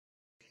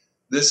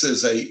this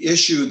is a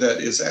issue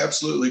that is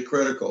absolutely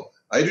critical.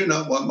 I do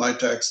not want my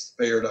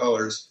taxpayer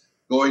dollars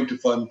going to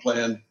fund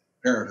Planned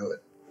Parenthood.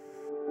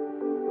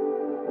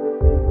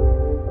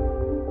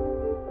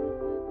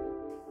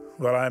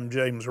 Well, I'm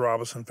James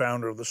Robison,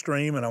 founder of The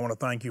Stream, and I want to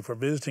thank you for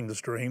visiting The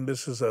Stream.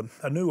 This is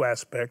a new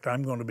aspect.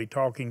 I'm going to be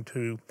talking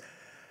to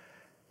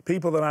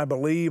people that I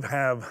believe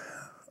have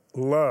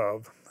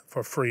love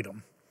for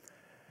freedom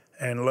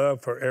and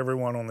love for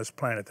everyone on this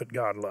planet that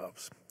God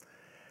loves.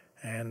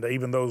 And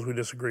even those we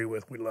disagree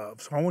with, we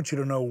love. So I want you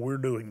to know we're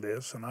doing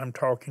this, and I'm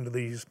talking to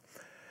these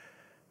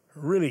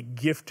really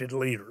gifted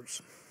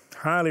leaders,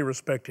 highly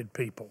respected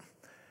people,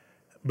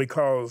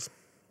 because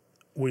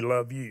we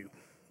love you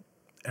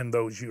and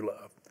those you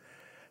love.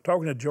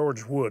 Talking to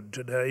George Wood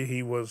today.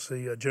 He was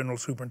the General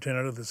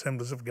Superintendent of the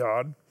Assemblies of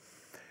God.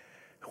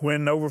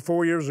 When over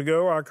 4 years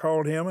ago, I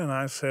called him and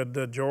I said,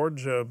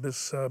 George,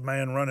 this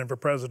man running for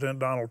President,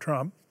 Donald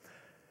Trump,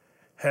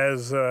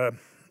 has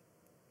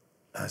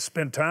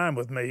spent time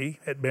with me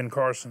at Ben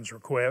Carson's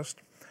request,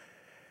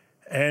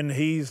 and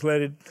he's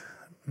made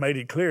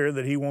it clear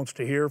that he wants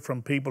to hear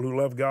from people who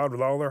love God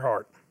with all their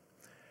heart.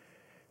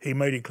 He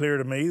made it clear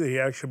to me that he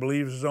actually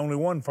believes there's only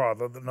one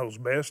Father that knows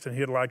best, and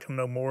he'd like to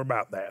know more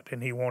about that.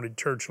 And he wanted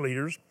church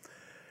leaders,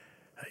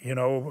 you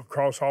know,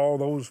 across all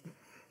those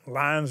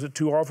lines that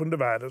too often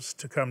divide us,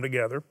 to come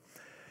together.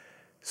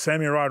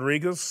 Sammy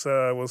Rodriguez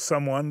was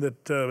someone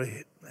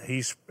that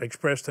he's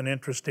expressed an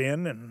interest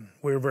in, and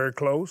we're very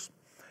close.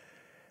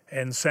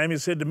 And Sammy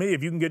said to me,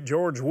 if you can get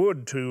George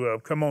Wood to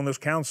come on this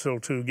council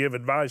to give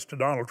advice to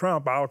Donald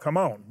Trump, I'll come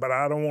on. But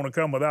I don't want to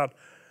come without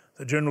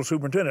the General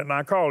Superintendent. And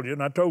I called you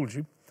and I told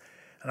you.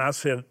 And I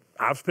said,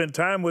 I've spent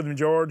time with him,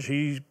 George.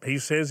 He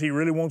says he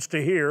really wants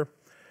to hear.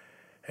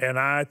 And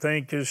I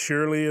think as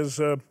surely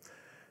as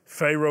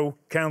Pharaoh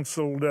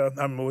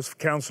was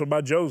counseled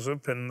by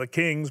Joseph and the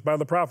kings by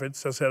the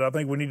prophets, I said, I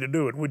think we need to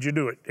do it. Would you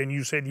do it? And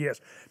you said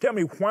yes. Tell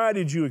me, why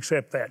did you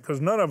accept that?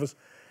 Because none of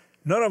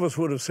us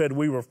would have said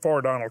we were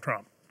for Donald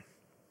Trump.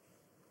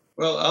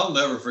 Well, I'll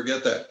never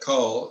forget that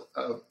call.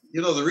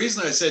 The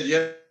reason I said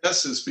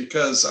yes is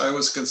because I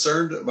was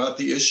concerned about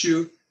the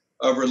issue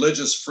of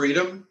religious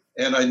freedom.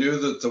 And I knew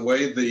that the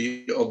way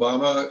the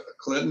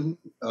Obama-Clinton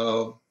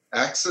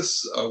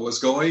axis was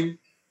going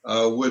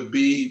would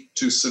be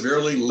to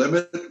severely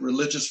limit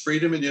religious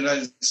freedom in the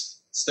United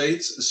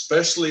States,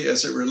 especially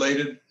as it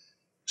related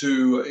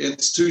to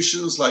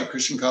institutions like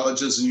Christian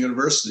colleges and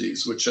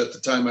universities, which at the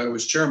time I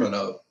was chairman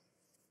of.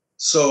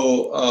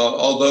 So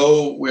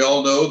although we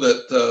all know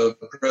that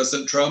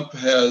President Trump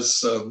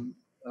has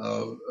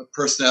a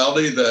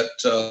personality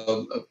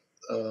that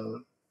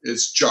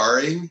is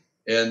jarring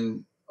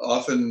and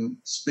often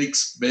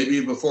speaks maybe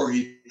before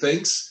he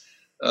thinks,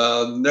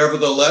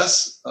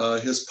 nevertheless,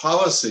 his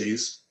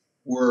policies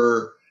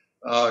were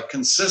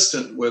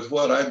consistent with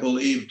what I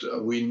believed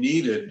we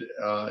needed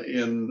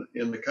in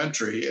the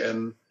country.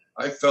 And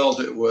I felt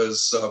it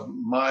was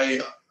my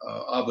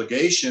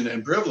obligation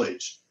and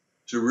privilege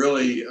to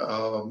really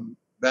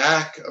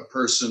back a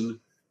person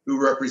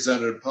who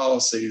represented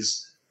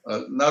policies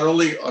not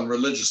only on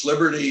religious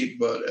liberty,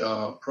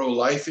 but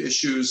pro-life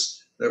issues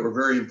that were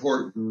very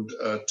important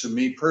to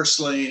me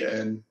personally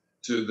and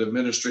to the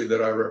ministry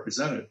that I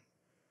represented.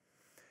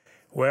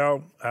 Well,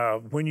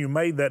 when you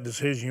made that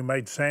decision, you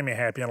made Sammy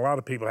happy and a lot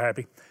of people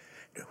happy.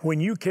 When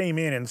you came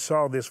in and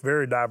saw this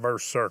very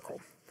diverse circle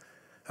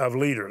of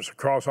leaders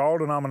across all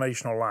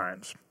denominational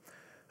lines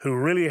who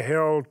really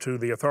held to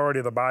the authority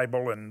of the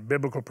Bible and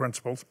biblical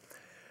principles,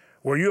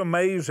 were you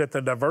amazed at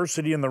the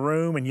diversity in the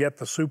room and yet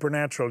the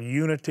supernatural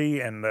unity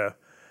and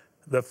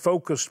the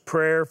focused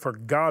prayer for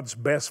God's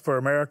best for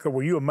America?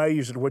 Were you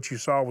amazed at what you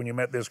saw when you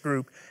met this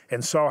group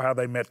and saw how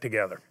they met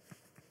together?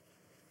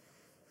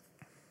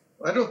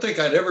 I don't think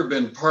I'd ever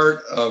been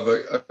part of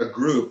a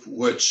group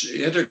which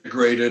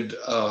integrated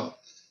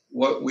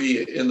what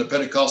we in the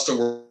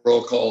Pentecostal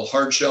world call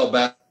hard shell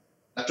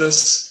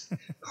Baptists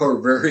or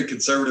very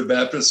conservative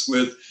Baptists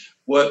with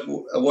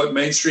what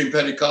mainstream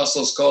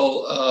Pentecostals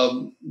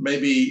call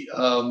maybe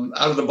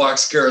out of the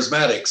box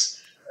charismatics.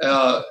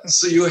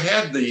 So you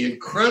had the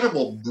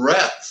incredible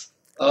breadth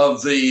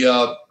of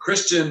the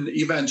Christian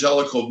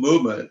evangelical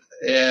movement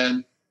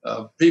and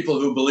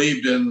people who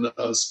believed in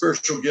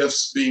spiritual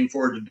gifts being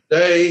for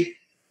today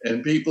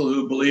and people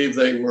who believed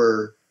they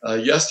were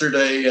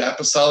yesterday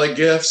apostolic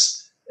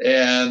gifts,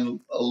 and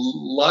a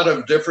lot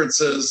of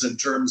differences in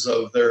terms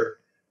of their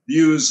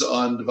views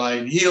on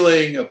divine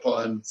healing,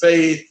 upon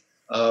faith,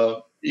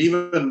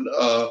 even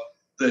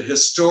the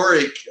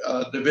historic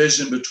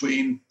division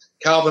between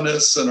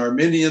Calvinists and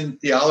Arminian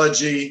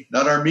theology,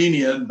 not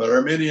Armenian, but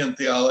Arminian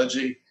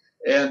theology.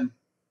 And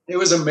it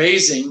was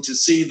amazing to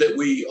see that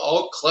we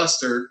all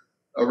clustered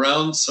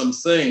around some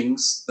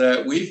things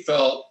that we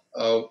felt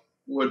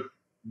would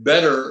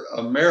better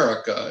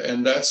America.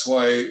 And that's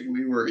why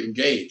we were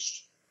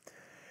engaged.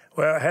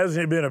 Well,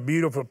 hasn't it been a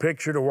beautiful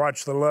picture to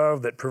watch the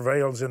love that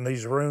prevails in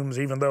these rooms,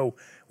 even though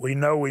we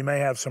know we may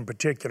have some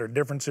particular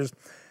differences?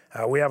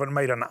 We haven't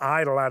made an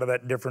idol out of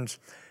that difference.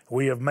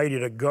 We have made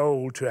it a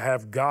goal to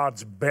have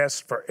God's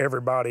best for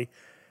everybody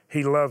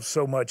He loves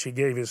so much He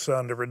gave His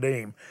Son to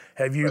redeem.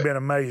 Have you been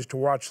amazed to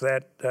watch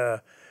that?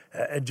 To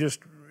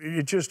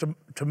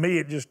me,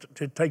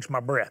 it takes my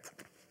breath.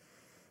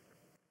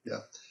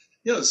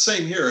 Yeah.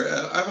 Same here.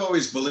 I've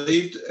always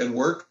believed and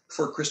worked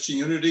for Christian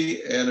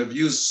unity, and have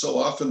used so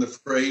often the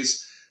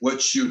phrase,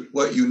 what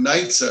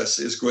unites us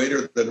is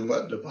greater than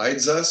what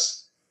divides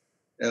us.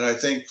 And I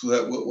think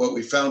that what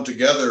we found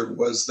together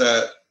was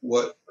that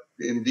what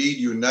indeed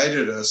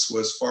united us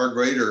was far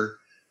greater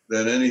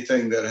than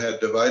anything that had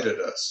divided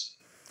us.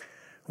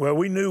 Well,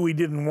 we knew we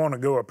didn't want to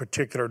go a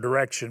particular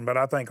direction, but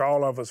I think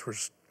all of us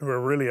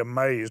were really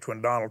amazed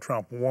when Donald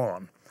Trump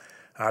won.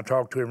 I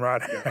talked to him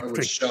right after I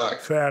was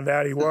shocked. Found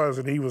out he was,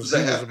 and he was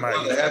amazed. One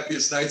of the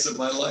happiest nights of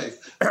my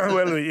life.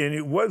 Well, and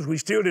it was. We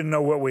still didn't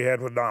know what we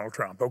had with Donald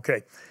Trump.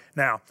 Okay,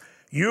 now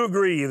you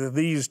agree that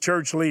these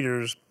church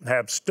leaders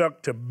have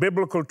stuck to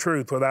biblical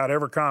truth without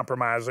ever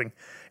compromising,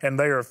 and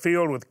they are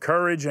filled with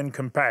courage and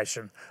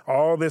compassion.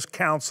 All this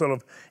council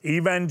of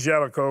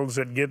evangelicals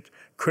that get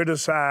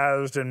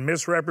criticized and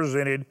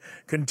misrepresented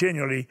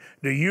continually,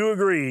 do you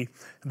agree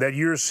that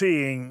you're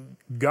seeing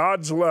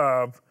God's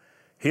love,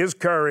 His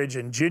courage,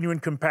 and genuine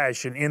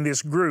compassion in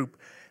this group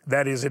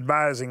that is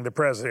advising the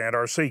president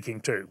or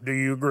seeking to? Do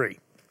you agree?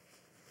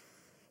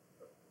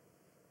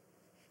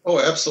 Oh,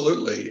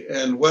 absolutely.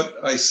 And what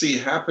I see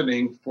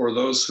happening for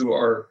those who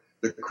are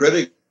the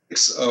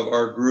critics of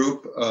our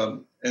group,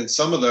 and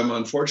some of them,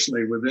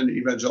 unfortunately, within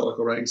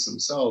evangelical ranks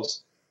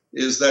themselves,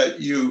 is that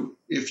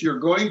if you're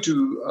going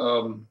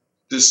to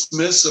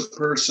dismiss a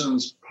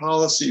person's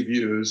policy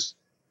views,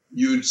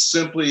 you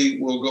simply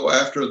will go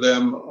after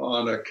them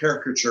on a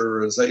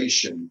caricaturize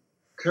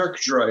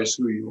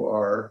who you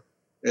are,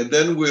 and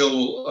then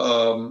we'll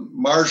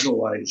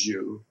marginalize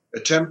you,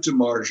 attempt to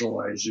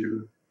marginalize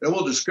you, then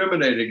we'll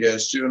discriminate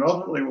against you, and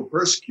ultimately will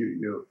persecute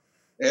you.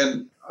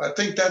 And I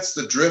think that's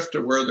the drift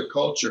of where the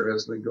culture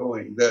has been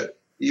going, that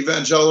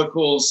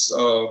evangelicals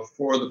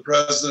for the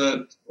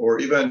president,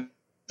 or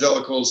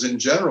evangelicals in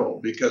general,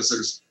 because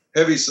there's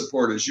heavy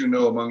support, as you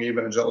know, among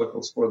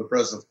evangelicals for the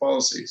president's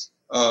policies.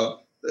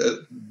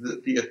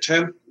 The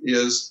attempt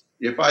is,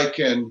 if I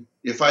can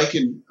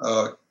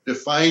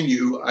define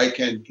you, I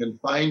can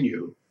confine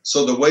you.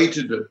 So the way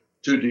to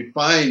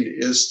define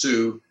is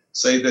to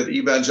say that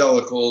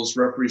evangelicals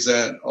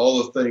represent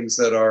all the things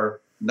that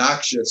are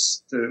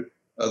noxious to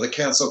the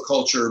cancel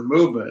culture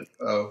movement,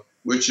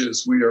 which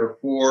is we are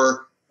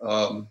for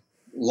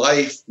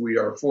life, we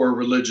are for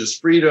religious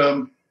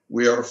freedom,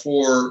 we are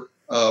for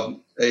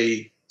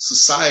a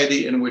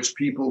society in which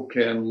people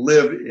can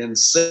live in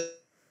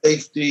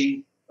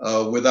safety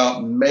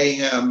without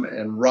mayhem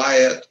and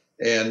riot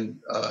and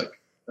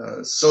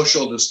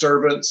social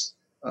disturbance.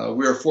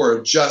 We are for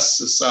a just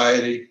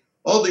society.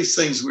 All these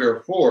things we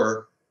are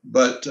for.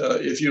 But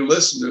if you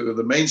listen to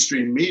the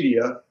mainstream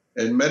media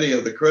and many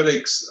of the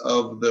critics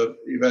of the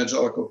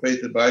Evangelical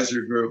Faith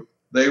Advisory Group,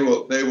 they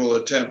will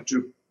attempt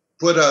to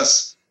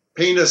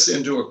paint us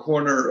into a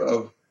corner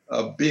of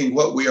being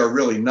what we are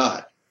really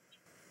not.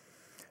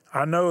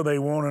 I know they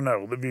want to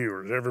know, the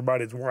viewers,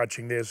 everybody's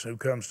watching this who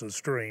comes to the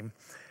stream,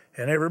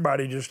 and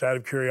everybody just out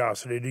of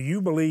curiosity, do you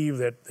believe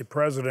that the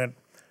president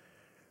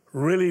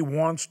really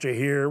wants to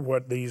hear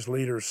what these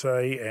leaders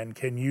say, and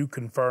can you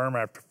confirm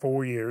after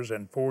 4 years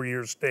and 4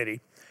 years steady,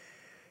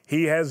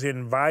 he has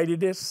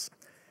invited us,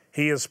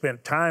 he has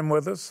spent time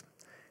with us,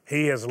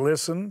 he has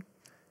listened,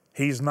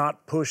 he's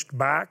not pushed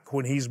back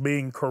when he's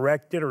being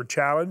corrected or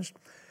challenged.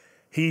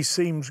 He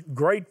seems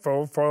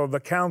grateful for the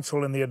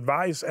counsel and the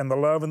advice and the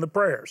love and the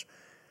prayers.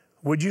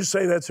 Would you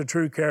say that's a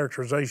true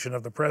characterization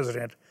of the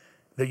president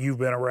that you've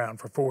been around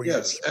for 4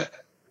 years? Yes,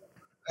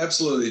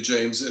 absolutely,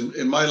 James.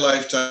 In my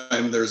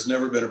lifetime, there's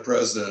never been a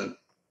president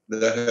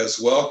that has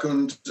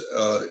welcomed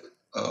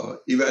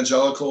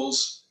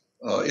evangelicals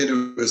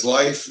into his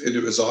life,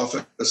 into his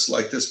office,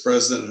 like this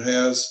president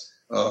has.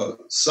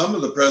 Some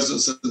of the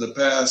presidents in the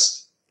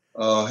past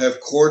have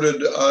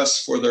courted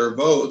us for their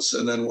votes,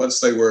 and then once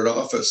they were in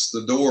office,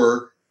 the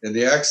door and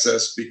the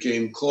access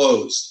became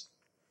closed.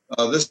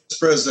 This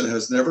president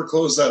has never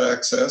closed that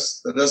access.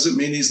 That doesn't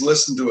mean he's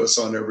listened to us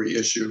on every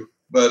issue,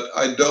 but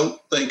I don't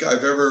think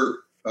I've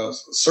ever,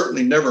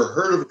 certainly never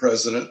heard of a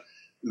president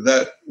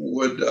that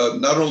would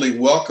not only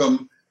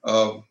welcome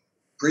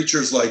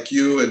preachers like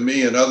you and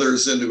me and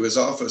others into his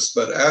office,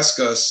 but ask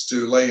us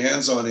to lay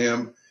hands on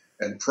him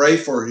and pray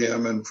for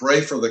him and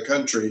pray for the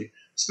country.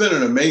 It's been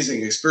an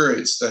amazing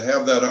experience to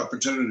have that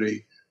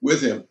opportunity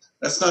with him.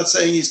 That's not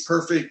saying he's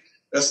perfect.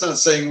 That's not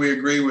saying we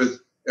agree with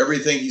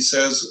everything he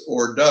says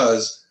or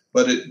does,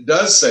 but it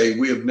does say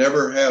we have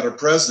never had a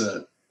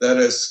president that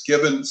has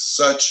given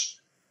such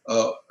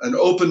an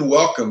open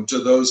welcome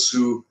to those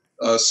who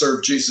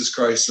serve Jesus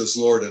Christ as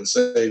Lord and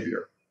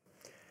Savior.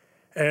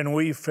 And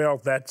we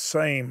felt that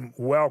same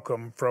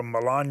welcome from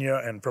Melania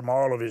and from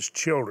all of his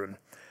children.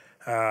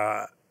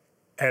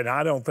 And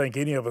I don't think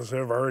any of us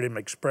ever heard him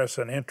express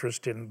an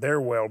interest in their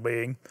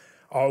well-being,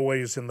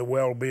 always in the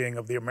well-being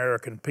of the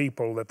American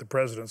people that the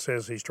president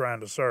says he's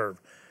trying to serve.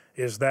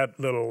 Is that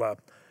little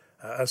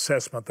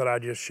assessment that I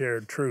just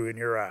shared true in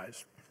your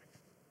eyes?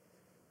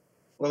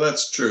 Well,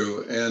 that's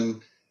true.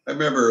 And I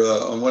remember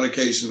on one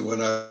occasion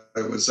when I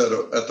was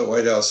at the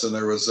White House, and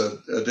there was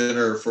a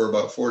dinner for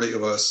about 40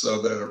 of us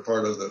that are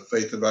part of the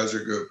Faith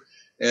Advisory Group.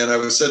 And I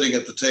was sitting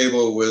at the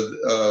table with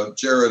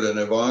Jared and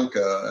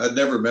Ivanka. I'd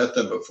never met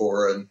them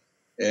before.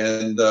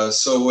 And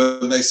so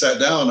when they sat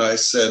down, I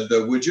said,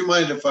 would you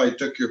mind if I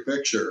took your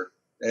picture?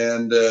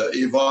 And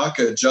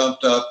Ivanka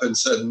jumped up and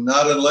said,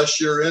 not unless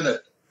you're in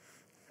it.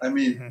 I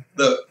mean,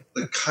 the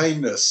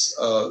kindness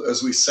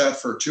as we sat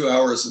for 2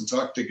 hours and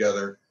talked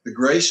together, the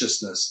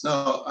graciousness.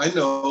 Now, I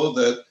know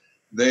that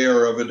they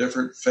are of a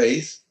different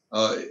faith,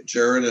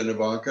 Jared and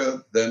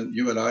Ivanka, than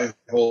you and I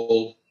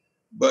hold.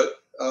 But,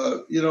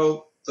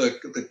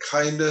 the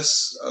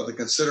kindness, the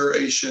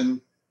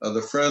consideration,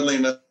 the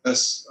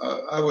friendliness,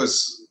 I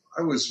was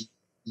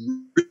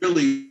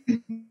really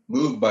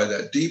moved by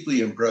that,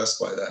 deeply impressed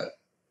by that.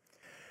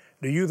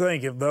 Do you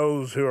think if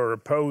those who are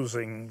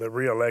opposing the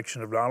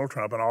re-election of Donald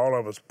Trump, and all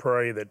of us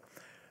pray that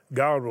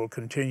God will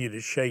continue to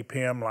shape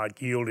him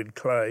like yielded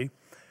clay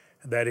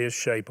that is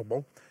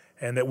shapeable,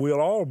 and that we'll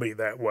all be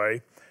that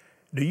way,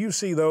 do you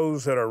see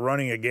those that are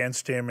running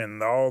against him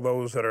and all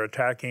those that are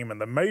attacking him and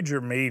the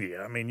major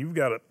media? I mean, you've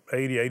got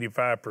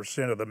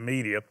 80-85% of the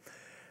media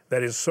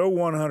that is so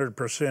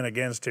 100%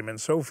 against him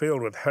and so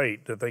filled with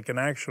hate that they can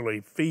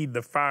actually feed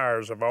the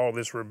fires of all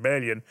this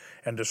rebellion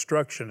and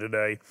destruction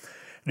today.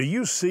 Do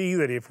you see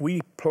that if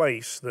we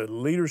place the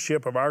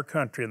leadership of our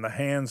country in the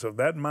hands of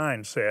that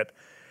mindset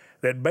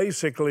that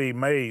basically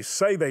may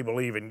say they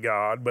believe in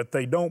God, but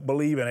they don't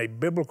believe in a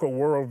biblical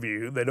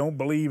worldview, they don't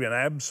believe in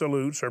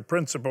absolutes or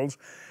principles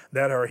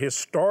that are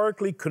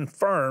historically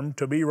confirmed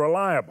to be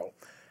reliable,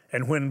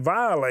 and when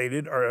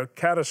violated are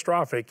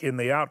catastrophic in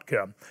the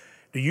outcome?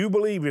 Do you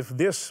believe if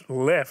this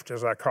left,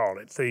 as I call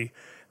it, the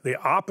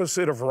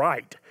opposite of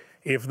right,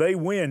 if they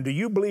win, do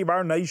you believe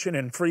our nation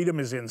and freedom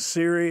is in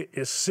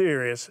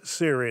serious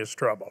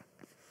trouble?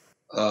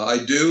 I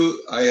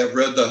do. I have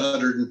read the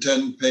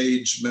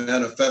 110-page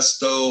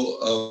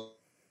manifesto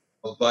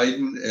of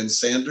Biden and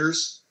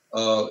Sanders.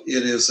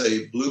 It is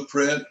a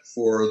blueprint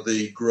for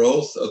the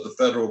growth of the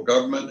federal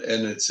government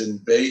and its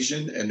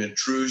invasion and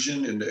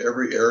intrusion into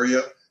every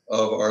area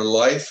of our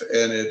life.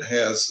 And it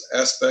has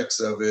aspects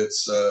of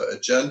its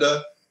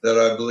agenda that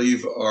I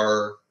believe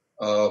are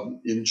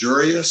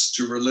injurious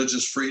to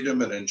religious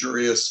freedom and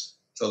injurious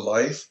to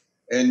life.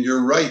 And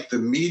you're right, the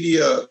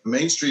media,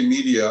 mainstream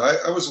media,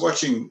 I was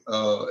watching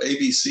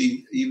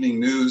ABC Evening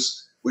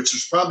News, which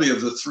is probably of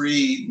the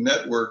three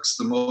networks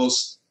the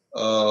most,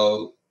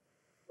 the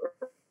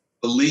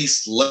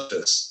least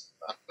leftist.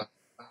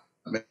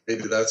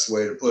 Maybe that's the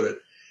way to put it.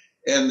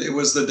 And it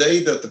was the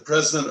day that the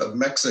president of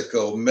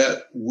Mexico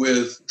met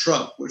with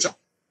Trump, which is a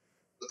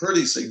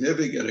pretty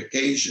significant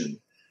occasion,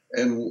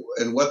 and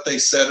what they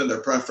said in their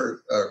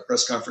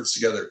press conference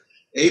together.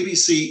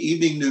 ABC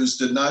Evening News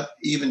did not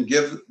even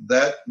give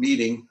that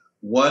meeting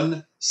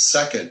 1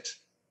 second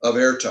of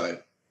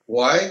airtime.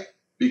 Why?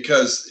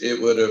 Because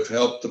it would have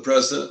helped the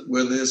president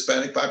with the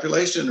Hispanic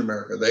population in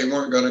America. They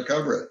weren't going to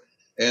cover it.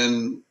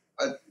 And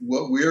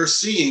what we're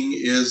seeing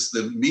is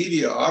the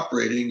media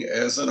operating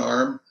as an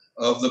arm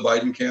of the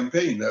Biden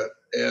campaign.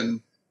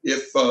 And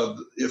if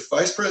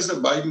Vice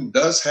President Biden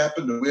does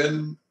happen to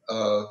win,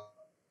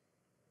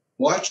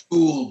 watch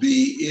who will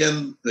be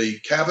in the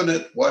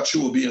cabinet, watch who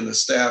will be in the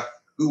staff,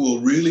 who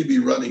will really be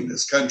running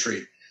this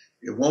country.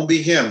 It won't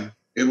be him.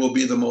 It will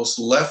be the most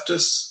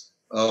leftist,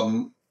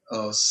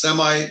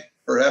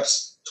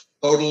 perhaps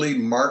totally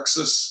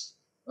Marxist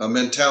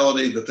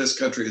mentality that this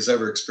country has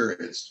ever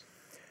experienced.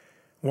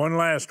 One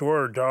last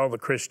word to all the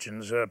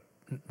Christians.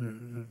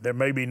 There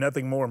may be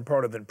nothing more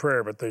important than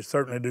prayer, but they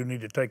certainly do need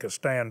to take a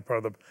stand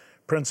for the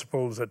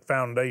principles that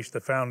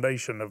the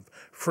foundation of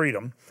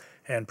freedom,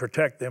 and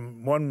protect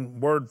them. One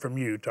word from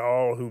you to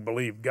all who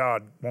believe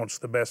God wants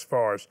the best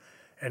for us,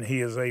 and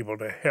he is able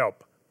to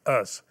help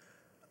us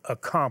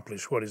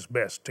accomplish what is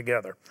best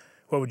together.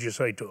 What would you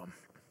say to them?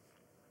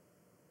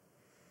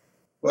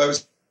 Well, I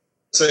would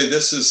say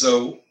this is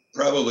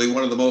probably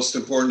one of the most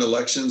important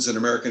elections in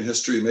American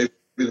history, maybe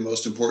the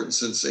most important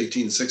since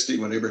 1860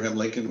 when Abraham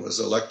Lincoln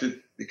was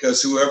elected,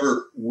 because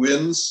whoever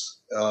wins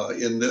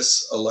in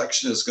this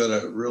election is going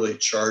to really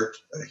chart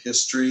a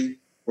history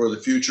for the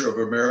future of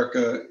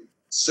America,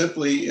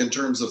 simply in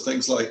terms of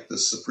things like the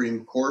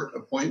Supreme Court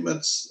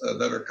appointments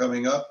that are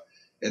coming up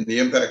and the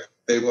impact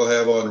they will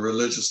have on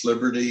religious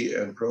liberty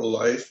and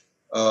pro-life.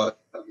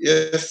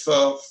 If,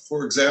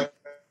 for example,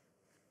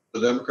 the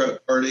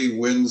Democrat Party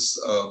wins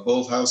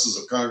both houses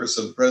of Congress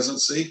and the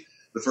presidency,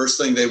 the first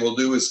thing they will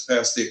do is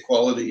pass the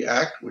Equality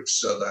Act,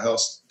 which the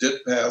House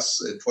did pass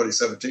in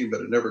 2017,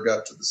 but it never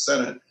got to the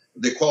Senate.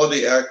 The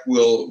Equality Act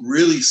will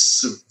really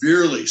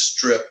severely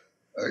strip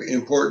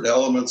important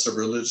elements of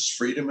religious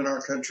freedom in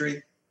our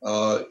country.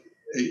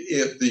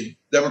 If the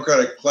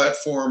Democratic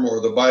platform,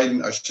 or the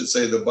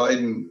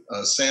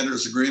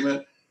Biden-Sanders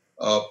agreement,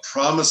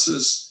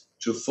 promises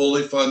to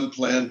fully fund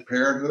Planned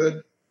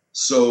Parenthood.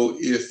 So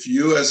if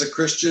you as a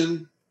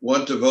Christian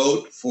want to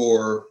vote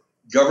for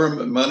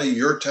government money,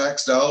 your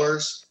tax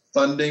dollars,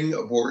 funding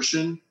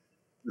abortion,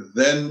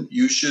 then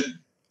you should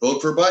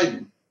vote for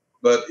Biden.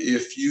 But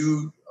if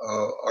you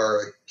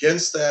are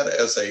against that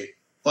as a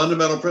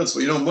fundamental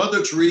principle, you know,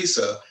 Mother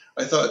Teresa,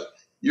 I thought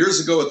years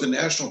ago at the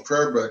National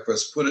Prayer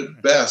Breakfast, put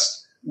it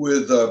best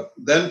with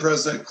then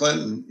President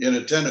Clinton in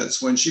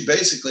attendance when she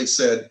basically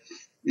said,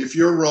 if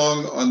you're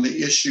wrong on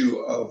the issue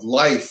of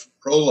life,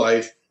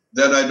 pro-life,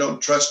 then I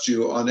don't trust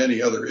you on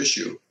any other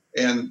issue.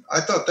 And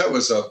I thought that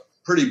was a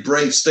pretty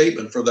brave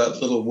statement for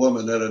that little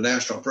woman at a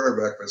National Prayer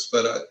Breakfast.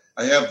 But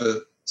I have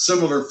the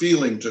similar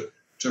feeling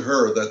to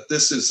her that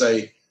this is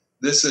a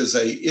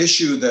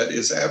issue that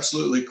is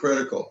absolutely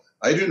critical.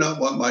 I do not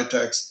want my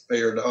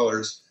taxpayer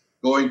dollars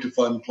going to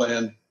fund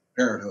Planned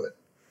Parenthood.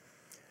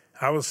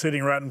 I was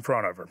sitting right in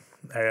front of her,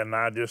 and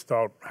I just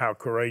thought how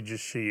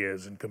courageous she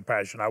is and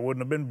compassionate. I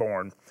wouldn't have been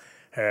born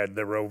had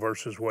the Roe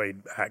versus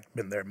Wade Act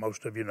been there.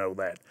 Most of you know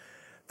that.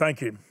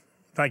 Thank you.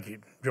 Thank you,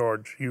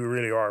 George. You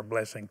really are a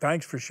blessing.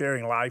 Thanks for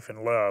sharing life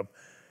and love,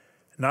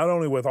 not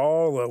only with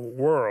all the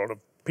world of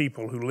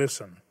people who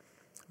listen,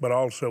 but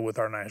also with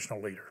our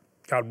national leader.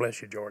 God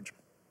bless you, George.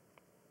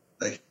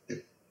 Thank you.